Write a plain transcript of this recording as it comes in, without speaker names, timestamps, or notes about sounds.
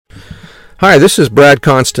Hi, this is Brad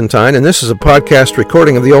Constantine, and this is a podcast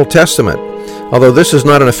recording of the Old Testament. Although this is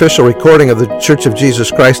not an official recording of the Church of Jesus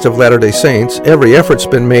Christ of Latter-day Saints, every effort's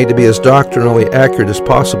been made to be as doctrinally accurate as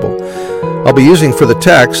possible. I'll be using for the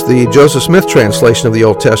text the Joseph Smith translation of the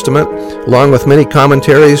Old Testament, along with many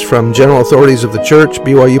commentaries from general authorities of the Church,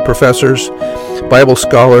 BYU professors, Bible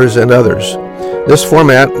scholars, and others. This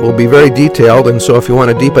format will be very detailed, and so if you want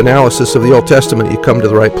a deep analysis of the Old Testament, you come to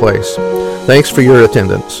the right place. Thanks for your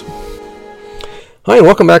attendance. Hi, and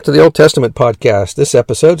welcome back to the Old Testament podcast. This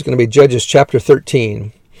episode is going to be Judges chapter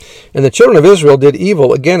 13. And the children of Israel did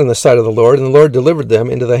evil again in the sight of the Lord, and the Lord delivered them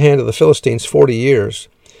into the hand of the Philistines 40 years.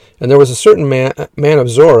 And there was a certain man of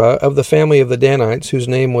Zorah, of the family of the Danites, whose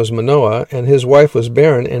name was Manoah, and his wife was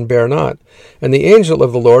barren and bare not. And the angel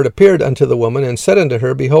of the Lord appeared unto the woman, and said unto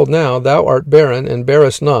her, Behold now, thou art barren, and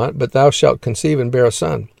bearest not, but thou shalt conceive and bear a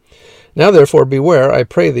son. Now therefore beware, I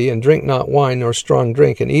pray thee, and drink not wine nor strong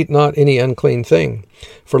drink, and eat not any unclean thing.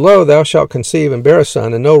 For lo, thou shalt conceive and bear a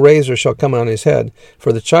son, and no razor shall come on his head,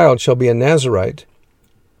 for the child shall be a Nazarite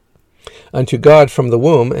unto God from the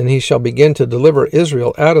womb, and he shall begin to deliver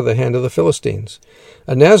Israel out of the hand of the Philistines.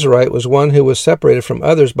 A Nazarite was one who was separated from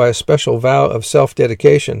others by a special vow of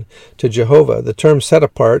self-dedication to Jehovah. The term set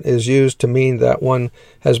apart is used to mean that one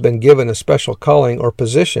has been given a special calling or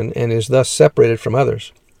position and is thus separated from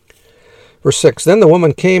others. Verse 6, Then the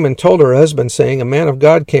woman came and told her husband, saying, A man of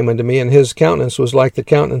God came unto me, and his countenance was like the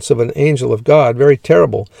countenance of an angel of God, very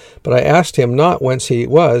terrible. But I asked him not whence he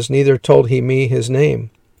was, neither told he me his name.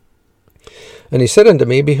 And he said unto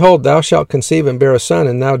me, Behold, thou shalt conceive and bear a son,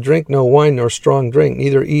 and thou drink no wine nor strong drink,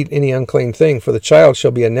 neither eat any unclean thing, for the child shall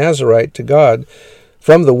be a Nazarite to God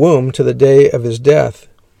from the womb to the day of his death.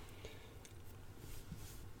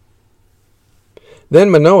 Then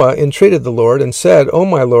Manoah entreated the Lord, and said, O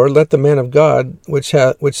my Lord, let the man of God, which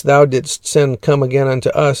thou didst send, come again unto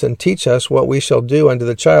us, and teach us what we shall do unto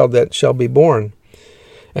the child that shall be born.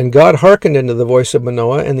 And God hearkened unto the voice of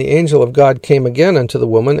Manoah, and the angel of God came again unto the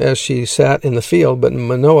woman as she sat in the field, but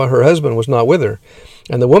Manoah her husband was not with her.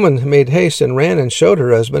 And the woman made haste, and ran and showed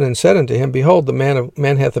her husband, and said unto him, Behold, the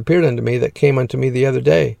man hath appeared unto me that came unto me the other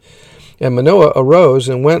day. And Manoah arose,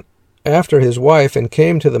 and went after his wife, and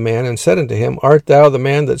came to the man, and said unto him, Art thou the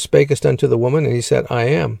man that spakest unto the woman? And he said, I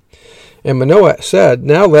am. And Manoah said,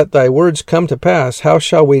 Now let thy words come to pass. How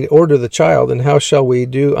shall we order the child, and how shall we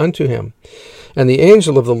do unto him? And the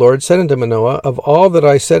angel of the Lord said unto Manoah, Of all that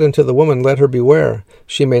I said unto the woman, let her beware.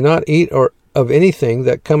 She may not eat of anything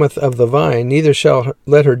that cometh of the vine, neither shall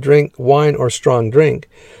let her drink wine or strong drink,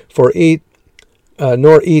 nor eat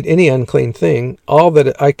any unclean thing. All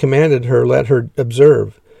that I commanded her let her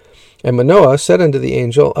observe. And Manoah said unto the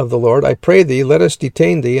angel of the Lord, I pray thee, let us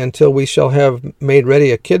detain thee until we shall have made ready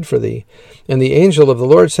a kid for thee. And the angel of the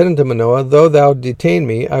Lord said unto Manoah, Though thou detain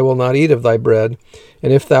me, I will not eat of thy bread.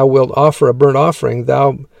 And if thou wilt offer a burnt offering,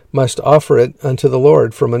 thou must offer it unto the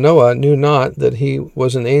Lord. For Manoah knew not that he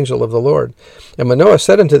was an angel of the Lord. And Manoah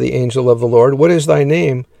said unto the angel of the Lord, What is thy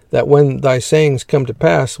name, that when thy sayings come to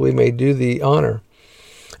pass, we may do thee honor?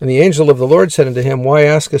 And the angel of the Lord said unto him, Why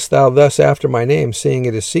askest thou thus after my name, seeing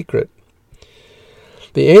it is secret?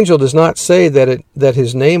 The angel does not say that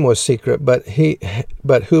his name was secret, but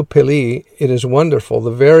hu peli, it is wonderful, the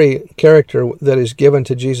very character that is given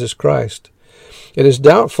to Jesus Christ. It is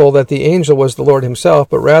doubtful that the angel was the Lord himself,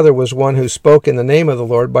 but rather was one who spoke in the name of the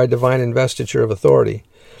Lord by divine investiture of authority.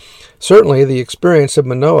 Certainly, the experience of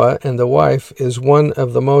Manoah and the wife is one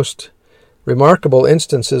of the most remarkable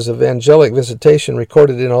instances of angelic visitation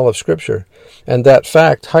recorded in all of Scripture, and that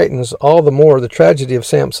fact heightens all the more the tragedy of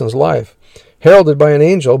Samson's life. Heralded by an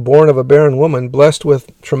angel, born of a barren woman, blessed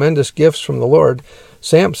with tremendous gifts from the Lord,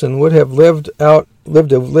 Samson would have lived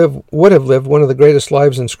one of the greatest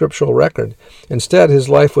lives in scriptural record. Instead, his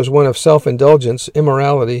life was one of self-indulgence,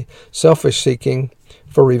 immorality, selfish seeking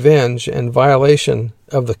for revenge, and violation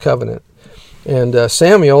of the covenant. And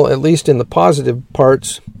Samuel, at least in the positive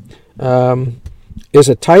parts, is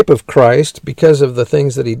a type of Christ because of the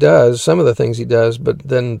things that he does, some of the things he does, but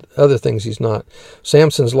then other things he's not.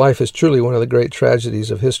 Samson's life is truly one of the great tragedies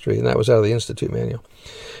of history, and that was out of the Institute Manual.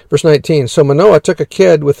 Verse 19, So Manoah took a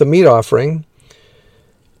kid with the meat offering,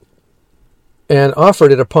 and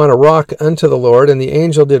offered it upon a rock unto the Lord, and the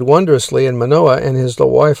angel did wondrously, and Manoah and his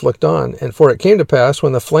wife looked on. And for it came to pass,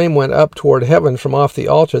 when the flame went up toward heaven from off the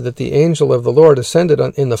altar, that the angel of the Lord ascended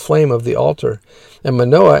in the flame of the altar. And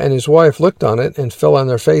Manoah and his wife looked on it, and fell on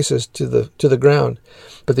their faces to the ground.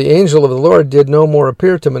 But the angel of the Lord did no more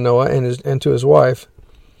appear to Manoah and to his wife.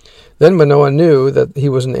 Then Manoah knew that he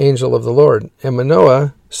was an angel of the Lord. And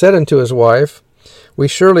Manoah said unto his wife, We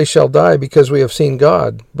surely shall die, because we have seen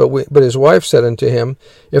God. But his wife said unto him,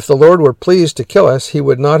 If the Lord were pleased to kill us, he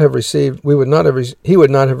would not have received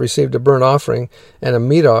a burnt offering and a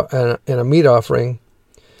meat offering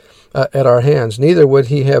at our hands. Neither would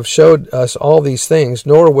he have showed us all these things,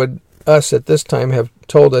 nor would us at this time have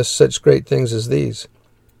told us such great things as these.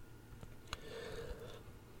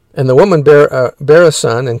 And the woman bare a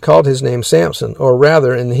son, and called his name Samson, or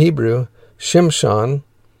rather in the Hebrew, Shimshon.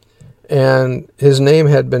 And his name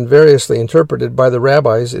had been variously interpreted by the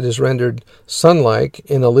rabbis. It is rendered son-like,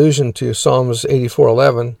 in allusion to Psalms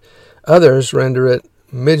 84:11. Others render it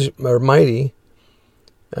mighty,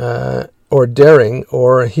 or daring,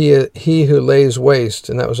 or he who lays waste,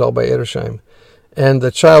 and that was all by Edersheim. And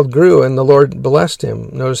the child grew, and the Lord blessed him.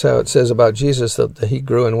 Notice how it says about Jesus that he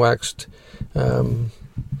grew and waxed.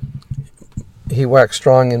 He waxed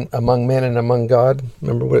strong among men and among God.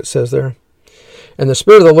 Remember what it says there? And the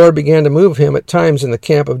Spirit of the Lord began to move him at times in the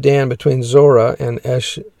camp of Dan between Zorah and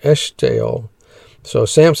Eshtaol. So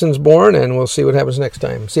Samson's born, and we'll see what happens next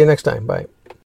time. See you next time. Bye.